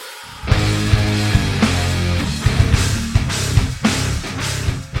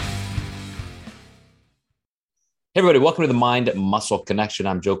Everybody, welcome to the Mind Muscle Connection.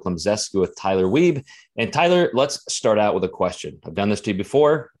 I'm Joe Klemczewski with Tyler Wiebe. And Tyler, let's start out with a question. I've done this to you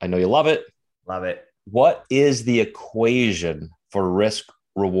before. I know you love it. Love it. What is the equation for risk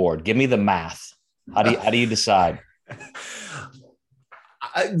reward? Give me the math. How do you decide?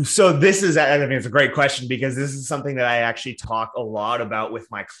 So this is, I mean, it's a great question because this is something that I actually talk a lot about with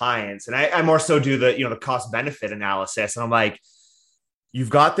my clients. And I more so do the cost benefit analysis. And I'm like, you've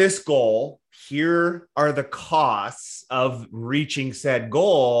got this goal. Here are the costs of reaching said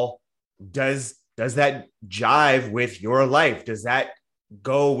goal. Does that jive with your life? Does that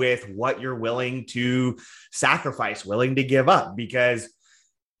go with what you're willing to sacrifice, willing to give up? Because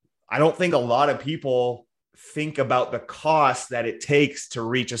I don't think a lot of people think about the cost that it takes to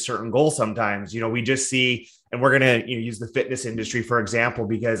reach a certain goal. Sometimes, we just see, and we're going to use the fitness industry, for example,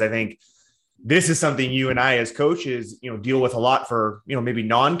 because I think this is something you and I as coaches, deal with a lot for, maybe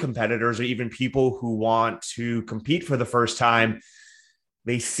non-competitors or even people who want to compete for the first time.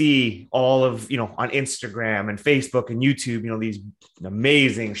 They see all of, on Instagram and Facebook and YouTube, these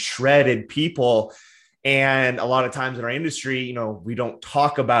amazing shredded people. And a lot of times in our industry, we don't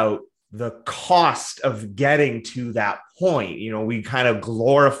talk about the cost of getting to that point. We kind of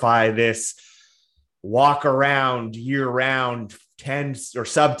glorify this walk around year round 10 or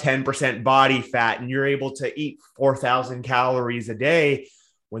sub 10% body fat, and you're able to eat 4,000 calories a day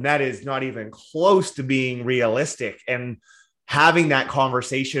when that is not even close to being realistic. And having that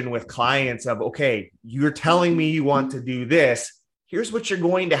conversation with clients of, okay, you're telling me you want to do this, here's what you're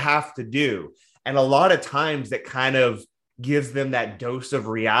going to have to do. And a lot of times that kind of gives them that dose of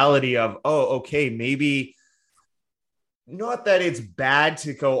reality of, oh, okay, maybe not that it's bad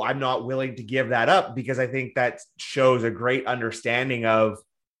to go, I'm not willing to give that up, because I think that shows a great understanding of,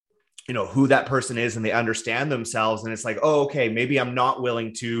 who that person is, and they understand themselves. And it's like, oh, okay, maybe I'm not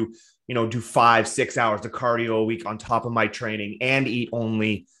willing to, do 5-6 hours of cardio a week on top of my training and eat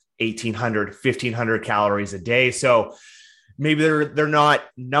only 1,500 calories a day. So maybe they're not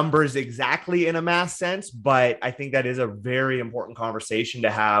numbers exactly in a math sense, but I think that is a very important conversation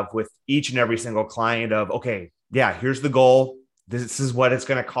to have with each and every single client of, okay, yeah, here's the goal. This is what it's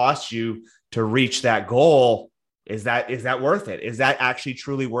going to cost you to reach that goal. Is that worth it? Is that actually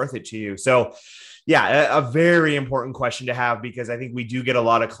truly worth it to you? So yeah, a very important question to have, because I think we do get a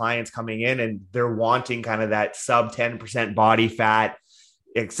lot of clients coming in and they're wanting kind of that sub 10% body fat,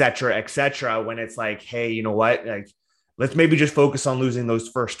 et cetera, when it's like, hey, you know what? Like, let's maybe just focus on losing those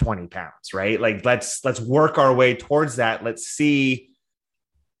first 20 pounds, right? Like, let's work our way towards that. Let's see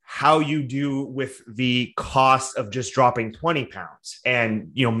how you do with the cost of just dropping 20 pounds and,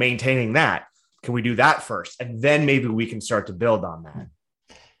 maintaining that. Can we do that first? And then maybe we can start to build on that.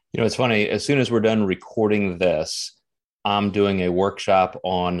 It's funny. As soon as we're done recording this, I'm doing a workshop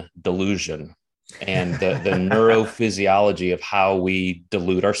on delusion and the neurophysiology of how we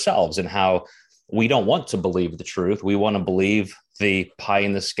delude ourselves and how we don't want to believe the truth. We want to believe the pie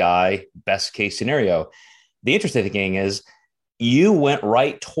in the sky, best case scenario. The interesting thing is, you went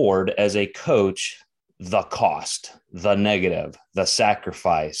right toward, as a coach, the cost, the negative, the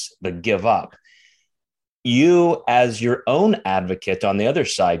sacrifice, the give up. You, as your own advocate on the other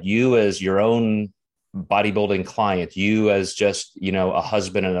side, you as your own bodybuilding client, you as just, a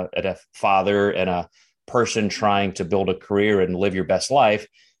husband and a father and a person trying to build a career and live your best life.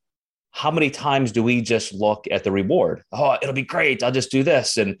 How many times do we just look at the reward? Oh, it'll be great. I'll just do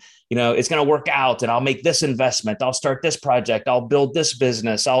this. And, it's going to work out, and I'll make this investment. I'll start this project. I'll build this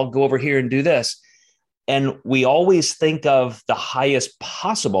business. I'll go over here and do this. And we always think of the highest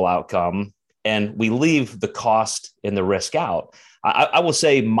possible outcome, and we leave the cost and the risk out. I will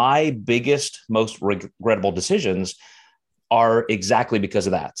say my biggest, most regrettable decisions are exactly because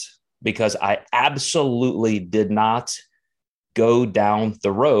of that, because I absolutely did not go down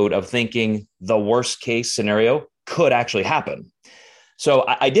the road of thinking the worst case scenario could actually happen. So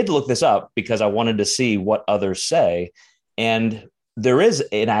I did look this up because I wanted to see what others say. And there is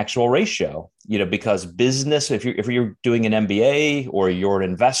an actual ratio, because business, if you're doing an MBA or you're an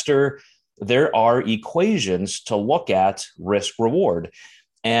investor, there are equations to look at risk reward.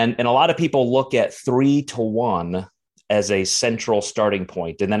 And a lot of people look at 3-to-1 as a central starting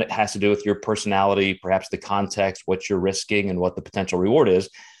point. And then it has to do with your personality, perhaps the context, what you're risking and what the potential reward is.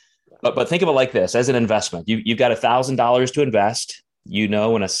 But think of it like this: as an investment, you've got $1,000 to invest. In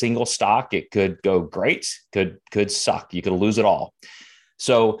a single stock, it could go great, could suck. You could lose it all.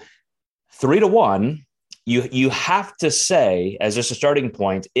 So 3-to-1, you have to say, as just a starting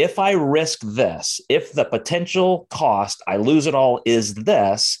point, if I risk this, if the potential cost, I lose it all, is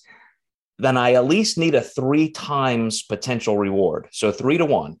this, then I at least need a 3 times potential reward. So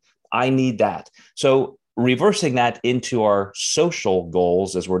 3-to-1, I need that. So reversing that into our social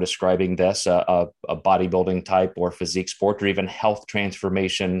goals, as we're describing this, a bodybuilding type or physique sport, or even health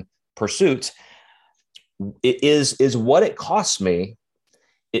transformation pursuits, is what it costs me.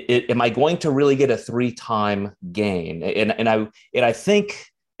 Am I going to really get a 3-time gain? And I think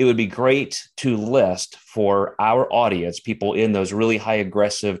it would be great to list for our audience, people in those really high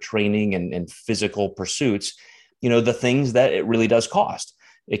aggressive training and physical pursuits, the things that it really does cost.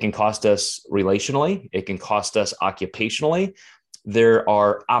 It can cost us relationally. It can cost us occupationally. There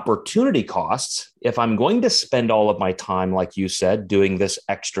are opportunity costs. If I'm going to spend all of my time, like you said, doing this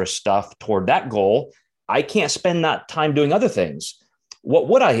extra stuff toward that goal, I can't spend that time doing other things. What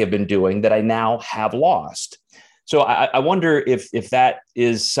would I have been doing that I now have lost? So I wonder if that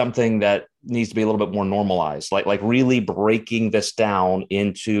is something that needs to be a little bit more normalized, like really breaking this down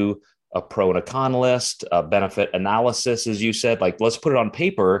into a pro and a con list, a benefit analysis, as you said. Like, let's put it on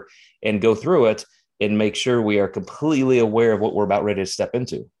paper and go through it and make sure we are completely aware of what we're about ready to step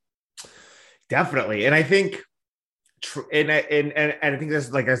into. Definitely. And I think and I think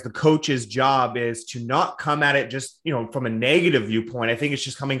that's like, as the coach's job is to not come at it just, from a negative viewpoint. I think it's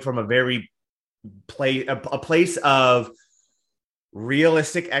just coming from a place of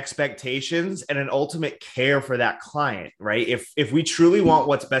realistic expectations and an ultimate care for that client, right? If we truly want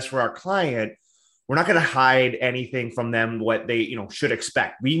what's best for our client, we're not going to hide anything from them, what they, should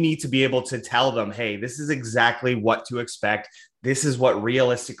expect. We need to be able to tell them, hey, this is exactly what to expect. This is what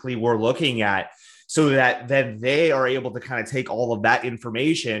realistically we're looking at, so that then they are able to kind of take all of that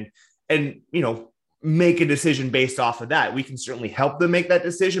information and, make a decision based off of that. We can certainly help them make that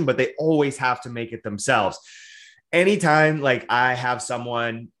decision, but they always have to make it themselves. Anytime, like, I have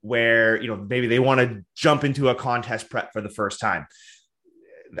someone where, maybe they want to jump into a contest prep for the first time,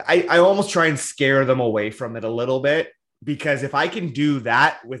 I almost try and scare them away from it a little bit, because if I can do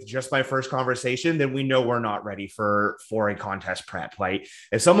that with just my first conversation, then we know we're not ready for a contest prep. Like,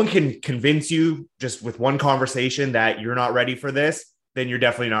 if someone can convince you just with one conversation that you're not ready for this, then you're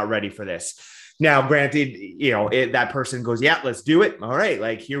definitely not ready for this. Now, granted, that person goes, yeah, let's do it. All right,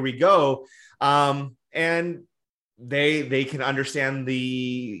 like, here we go. And they can understand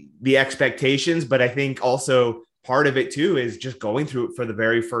the expectations, but I think also part of it too is just going through it for the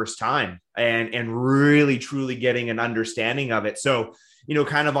very first time and really truly getting an understanding of it. So,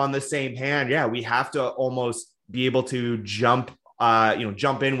 kind of on the same hand, yeah, we have to almost be able to jump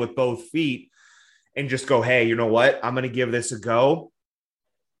in with both feet and just go, hey, you know what? I'm going to give this a go.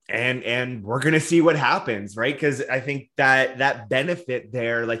 And we're going to see what happens, right? Because I think that benefit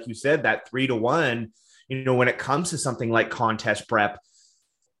there, like you said, that 3-to-1, when it comes to something like contest prep,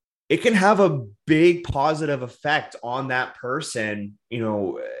 it can have a big positive effect on that person.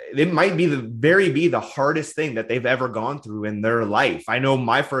 It might be the hardest thing that they've ever gone through in their life. I know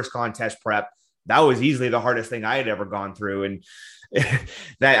my first contest prep, that was easily the hardest thing I had ever gone through. And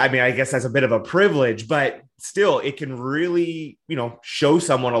I guess that's a bit of a privilege, but still, it can really, show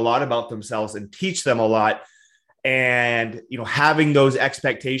someone a lot about themselves and teach them a lot. And, having those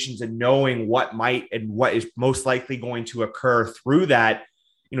expectations and knowing what might and what is most likely going to occur through that,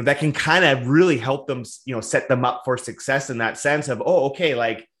 that can kind of really help them, set them up for success in that sense of, oh, okay,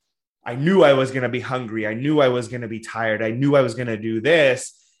 like, I knew I was going to be hungry. I knew I was going to be tired. I knew I was going to do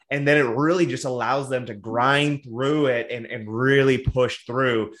this. And then it really just allows them to grind through it and really push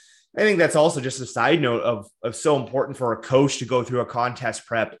through. I think that's also just a side note of so important for a coach to go through a contest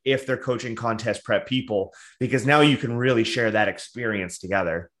prep if they're coaching contest prep people, because now you can really share that experience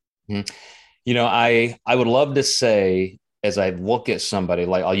together. Mm-hmm. I would love to say, as I look at somebody,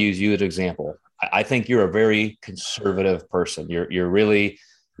 like, I'll use you as an example. I think you're a very conservative person. You're really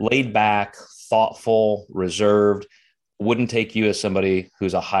laid back, thoughtful, reserved. Wouldn't take you as somebody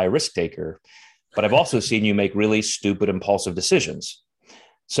who's a high risk taker, but I've also seen you make really stupid, impulsive decisions.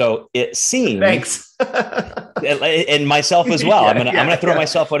 So it seems, thanks, and myself as well. I'm gonna throw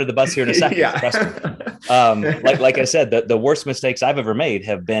myself under the bus here in a second. Yeah. Trust me. Like I said, the worst mistakes I've ever made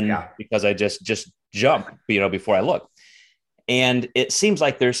have been because I just jump, before I look. And it seems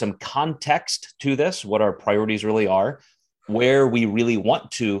like there's some context to this, what our priorities really are, where we really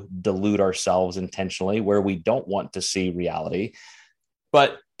want to delude ourselves intentionally, where we don't want to see reality.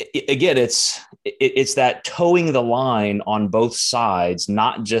 But again, it's that towing the line on both sides,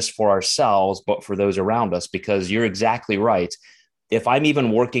 not just for ourselves, but for those around us, because you're exactly right. If I'm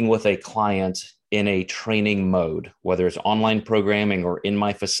even working with a client in a training mode, whether it's online programming or in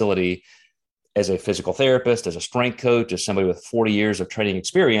my facility as a physical therapist, as a strength coach, as somebody with 40 years of training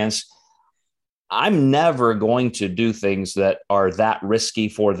experience, I'm never going to do things that are that risky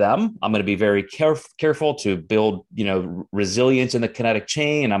for them. I'm going to be very careful to build, resilience in the kinetic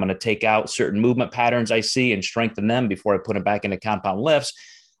chain. I'm going to take out certain movement patterns I see and strengthen them before I put them back into compound lifts.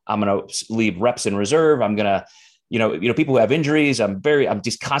 I'm going to leave reps in reserve. I'm going to, people who have injuries, I'm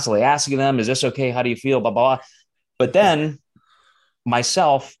just constantly asking them, is this okay? How do you feel? Blah, blah, blah. But then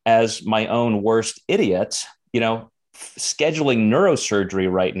myself as my own worst idiot, scheduling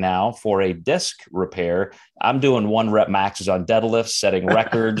neurosurgery right now for a disc repair. I'm doing 1 rep maxes on deadlifts, setting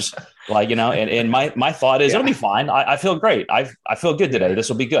records, and my thought is it'll be fine. I feel great. I feel good today. This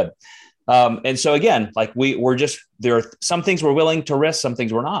will be good. And so again, there are some things we're willing to risk, some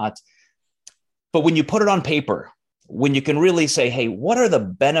things we're not. But when you put it on paper, when you can really say, hey, what are the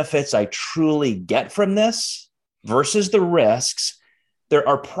benefits I truly get from this versus the risks? There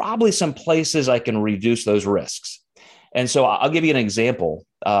are probably some places I can reduce those risks. And so I'll give you an example.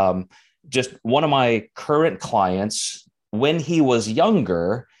 Just one of my current clients, when he was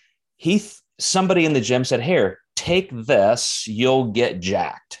younger, somebody in the gym said, here, take this, you'll get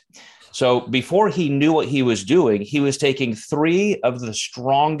jacked. So before he knew what he was doing, he was taking 3 of the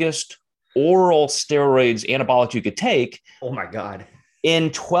strongest oral steroids, anabolics you could take. Oh my God. In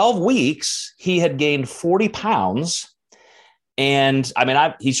 12 weeks, he had gained 40 pounds. And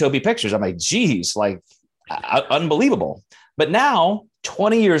he showed me pictures. I'm like, geez, unbelievable. But now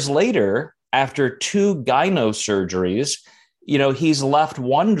 20 years later, after 2 gyno surgeries, he's left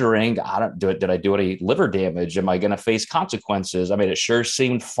wondering, did I do any liver damage? Am I going to face consequences? It sure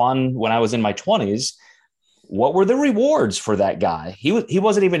seemed fun when I was in my 20s. What were the rewards for that guy? He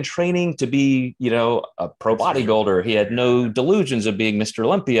wasn't even training to be, a pro bodybuilder. He had no delusions of being Mr.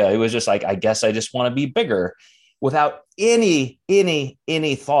 Olympia. It was just like, I guess I just want to be bigger, without any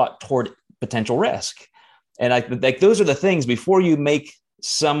thought toward potential risk. And those are the things before you make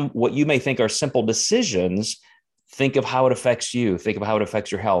what you may think are simple decisions. Think of how it affects you. Think of how it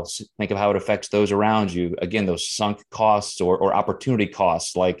affects your health. Think of how it affects those around you. Again, those sunk costs or opportunity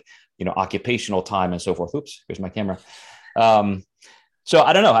costs, like, occupational time and so forth. Oops, here's my camera. So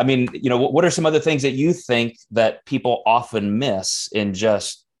I don't know. What are some other things that you think that people often miss in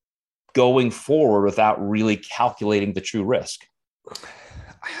just going forward without really calculating the true risk?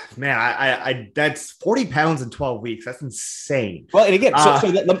 Man, I that's 40 pounds in 12 weeks. That's insane. Well, and again, so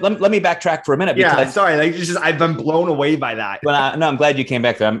let me backtrack for a minute. Because, sorry, I've been blown away by that. But I'm glad you came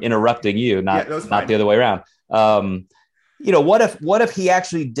back there. I'm interrupting you, not the other way around. What if he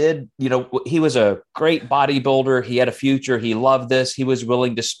actually did, he was a great bodybuilder. He had a future. He loved this. He was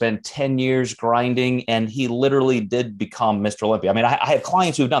willing to spend 10 years grinding, and he literally did become Mr. Olympia. I have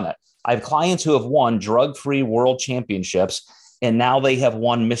clients who've done that. I have clients who have won drug-free world championships, and now they have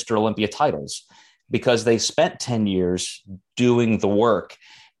won Mr. Olympia titles because they spent 10 years doing the work.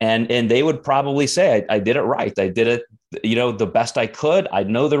 And they would probably say, I did it right. I did it, the best I could. I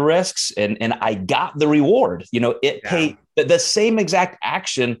know the risks and I got the reward. Paid. The same exact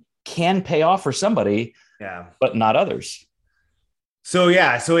action can pay off for somebody, but not others. So,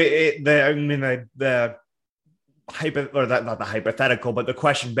 not the hypothetical, but the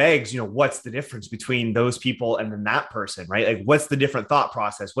question begs, what's the difference between those people and then that person, right? Like, what's the different thought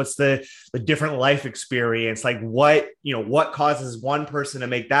process? What's the different life experience? Like what causes one person to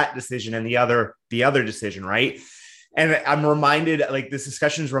make that decision and the other decision, right? And I'm reminded, this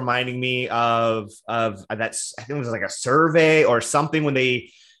discussion is reminding me of that. I think it was like a survey or something when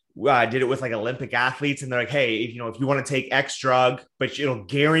they did it with Olympic athletes, and they're like, hey, if you want to take X drug, but it'll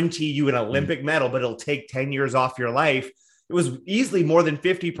guarantee you an Olympic medal, but it'll take 10 years off your life. It was easily more than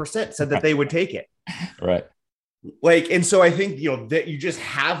 50% said that they would take it. Right. And so I think, that you just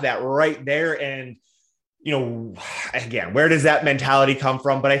have that right there. And, again, where does that mentality come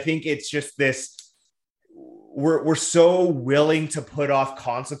from? But I think it's just this, we're so willing to put off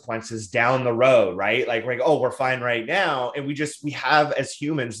consequences down the road, right? We're fine right now. And we have as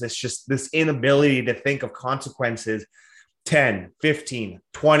humans, this inability to think of consequences 10, 15,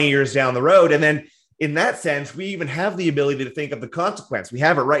 20 years down the road. And then in that sense, we even have the ability to think of the consequence. We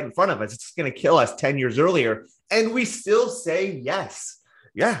have it right in front of us. It's going to kill us 10 years earlier. And we still say, yes,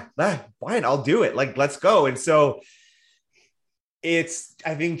 yeah, fine, I'll do it. Let's go. And so it's,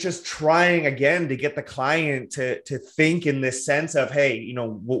 I think, just trying again to get the client to think in this sense of, hey,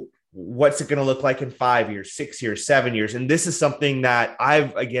 what's it going to look like in 5 years, 6 years, 7 years? And this is something that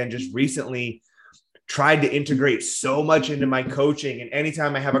I've, again, just recently tried to integrate so much into my coaching. And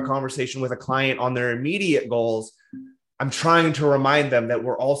anytime I have a conversation with a client on their immediate goals, I'm trying to remind them that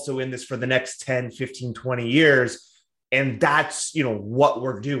we're also in this for the next 10, 15, 20 years. And that's, what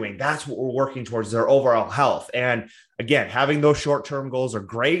we're doing. That's what we're working towards, their overall health. And again, having those short-term goals are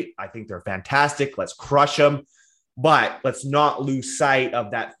great. I think they're fantastic. Let's crush them. But let's not lose sight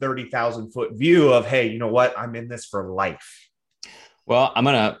of that 30,000 foot view of, hey, you know what? I'm in this for life. Well, I'm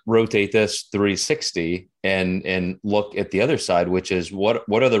going to rotate this 360 and look at the other side, which is what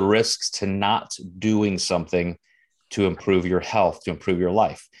are the risks to not doing something to improve your health, to improve your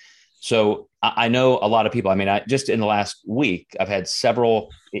life? So I know a lot of people. I mean, just in the last week, I've had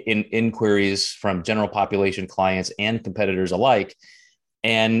several inquiries from general population clients and competitors alike.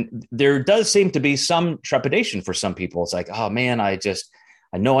 And there does seem to be some trepidation for some people. It's like, oh man, I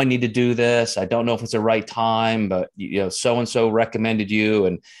know I need to do this. I don't know if it's the right time, but so-and-so recommended you.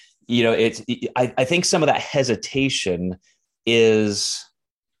 And, I think some of that hesitation is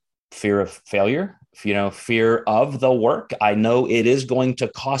fear of failure, fear of the work. I know it is going to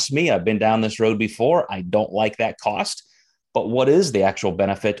cost me. I've been down this road before. I don't like that cost, but what is the actual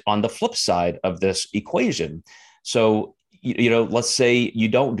benefit on the flip side of this equation? So, let's say you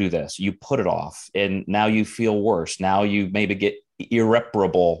don't do this, you put it off, and now you feel worse. Now you maybe get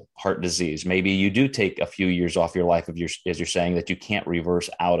irreparable heart disease. Maybe you do take a few years off your life, as you're saying, that you can't reverse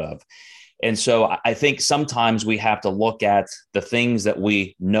out of. And so I think sometimes we have to look at the things that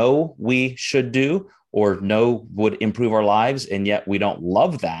we know we should do or know would improve our lives, and yet we don't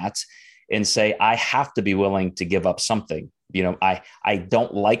love that, and say, I have to be willing to give up something. I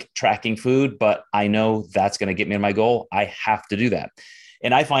don't like tracking food, but I know that's going to get me to my goal. I have to do that.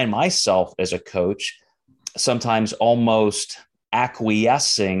 And I find myself as a coach sometimes almost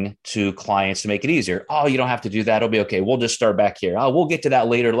acquiescing to clients to make it easier. Oh, you don't have to do that. It'll be okay. We'll just start back here. Oh, we'll get to that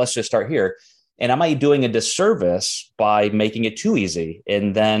later. Let's just start here. And am I doing a disservice by making it too easy?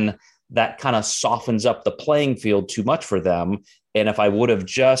 And then that kind of softens up the playing field too much for them. And if I would have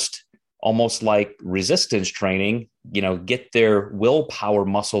just almost like resistance training, get their willpower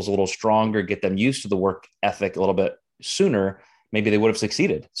muscles a little stronger, get them used to the work ethic a little bit sooner, maybe they would have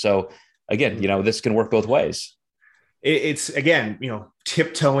succeeded. So again, this can work both ways. It's again,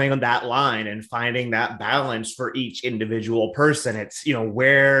 tiptoeing on that line and finding that balance for each individual person. It's,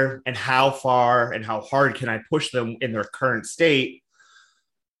 where and how far and how hard can I push them in their current state,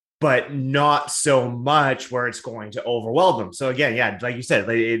 but not so much where it's going to overwhelm them. So again, yeah, like you said,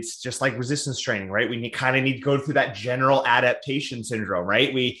 it's just like resistance training, right? We kind of need to go through that general adaptation syndrome,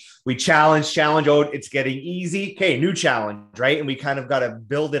 right? We challenge. Oh, it's getting easy. Okay, new challenge, right? And we kind of got to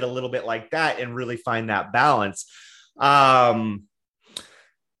build it a little bit like that and really find that balance. I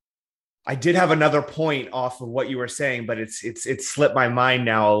did have another point off of what you were saying, but it's slipped my mind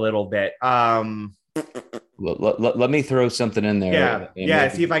now a little bit. Let me throw something in there. Yeah.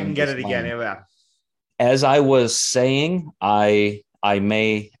 See if I can get it again. Yeah. As I was saying, I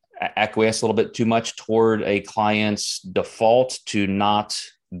may acquiesce a little bit too much toward a client's default to not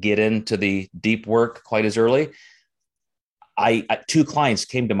get into the deep work quite as early. Two clients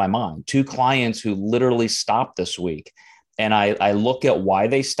came to my mind, two clients who literally stopped this week. And I look at why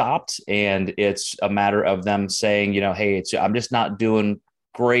they stopped, and it's a matter of them saying, hey, I'm just not doing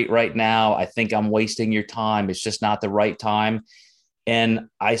great right now. I think I'm wasting your time. It's just not the right time. And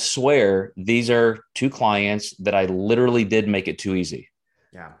I swear these are two clients that I literally did make it too easy.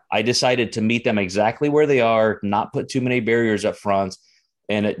 Yeah. I decided to meet them exactly where they are, not put too many barriers up front.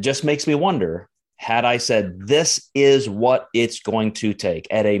 And it just makes me wonder, had I said, this is what it's going to take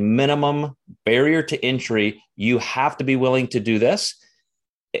at a minimum barrier to entry, you have to be willing to do this.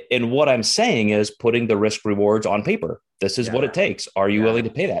 And what I'm saying is putting the risk rewards on paper. This is what it takes. Are you willing to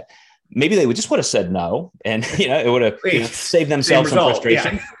pay that? Maybe they would have said no, and it would have saved themselves some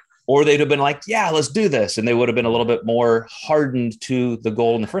frustration. Yeah. Or they'd have been like, yeah, let's do this. And they would have been a little bit more hardened to the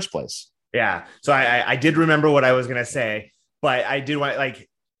goal in the first place. Yeah. So I did remember what I was going to say, but I did want,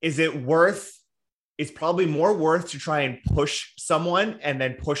 is it worth, it's probably more worth to try and push someone and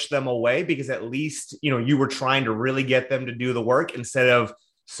then push them away, because at least, you were trying to really get them to do the work instead of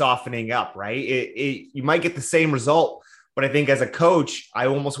softening up, right? You might get the same result, but I think as a coach, I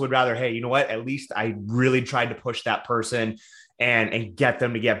almost would rather, hey, you know what? At least I really tried to push that person and get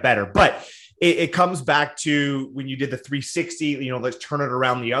them to get better. But it comes back to when you did the 360, let's turn it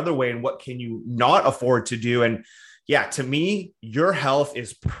around the other way. And what can you not afford to do? And yeah, to me, your health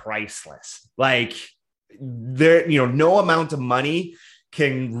is priceless. No amount of money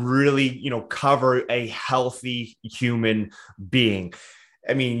can really, cover a healthy human being.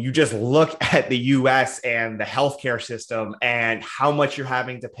 I mean, you just look at the US and the healthcare system and how much you're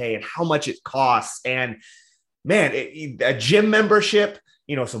having to pay and how much it costs. And man, a gym membership,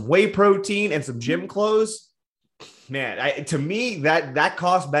 some whey protein and some gym clothes, man, to me, that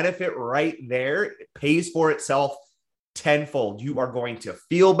cost benefit right there pays for itself tenfold. You are going to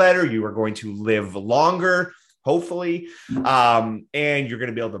feel better. You are going to live longer, hopefully. And you're going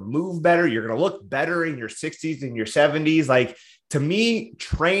to be able to move better. You're going to look better in your 60s and your 70s. Like, to me,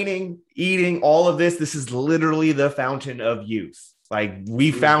 training, eating, all of this is literally the fountain of youth. Like,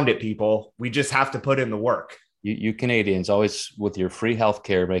 we found it, people. We just have to put in the work. You Canadians always with your free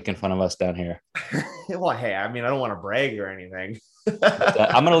healthcare making fun of us down here. Well, hey, I mean, I don't want to brag or anything.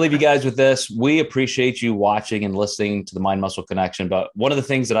 I'm going to leave you guys with this. We appreciate you watching and listening to the Mind Muscle Connection. But one of the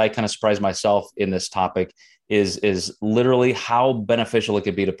things that I kind of surprised myself in this topic is literally how beneficial it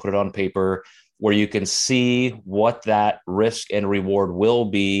could be to put it on paper, where you can see what that risk and reward will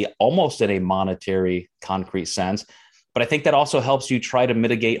be almost in a monetary, concrete sense. But I think that also helps you try to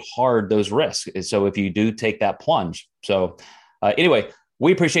mitigate hard those risks. So if you do take that plunge. So anyway,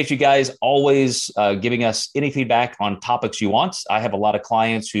 we appreciate you guys always giving us any feedback on topics you want. I have a lot of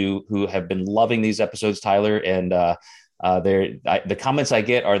clients who have been loving these episodes, Tyler, and the comments I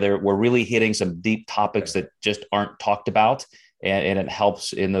get are we're really hitting some deep topics that just aren't talked about. And it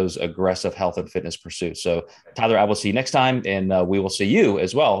helps in those aggressive health and fitness pursuits. So, Tyler, I will see you next time, and we will see you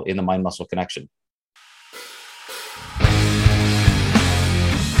as well in the Mind Muscle Connection.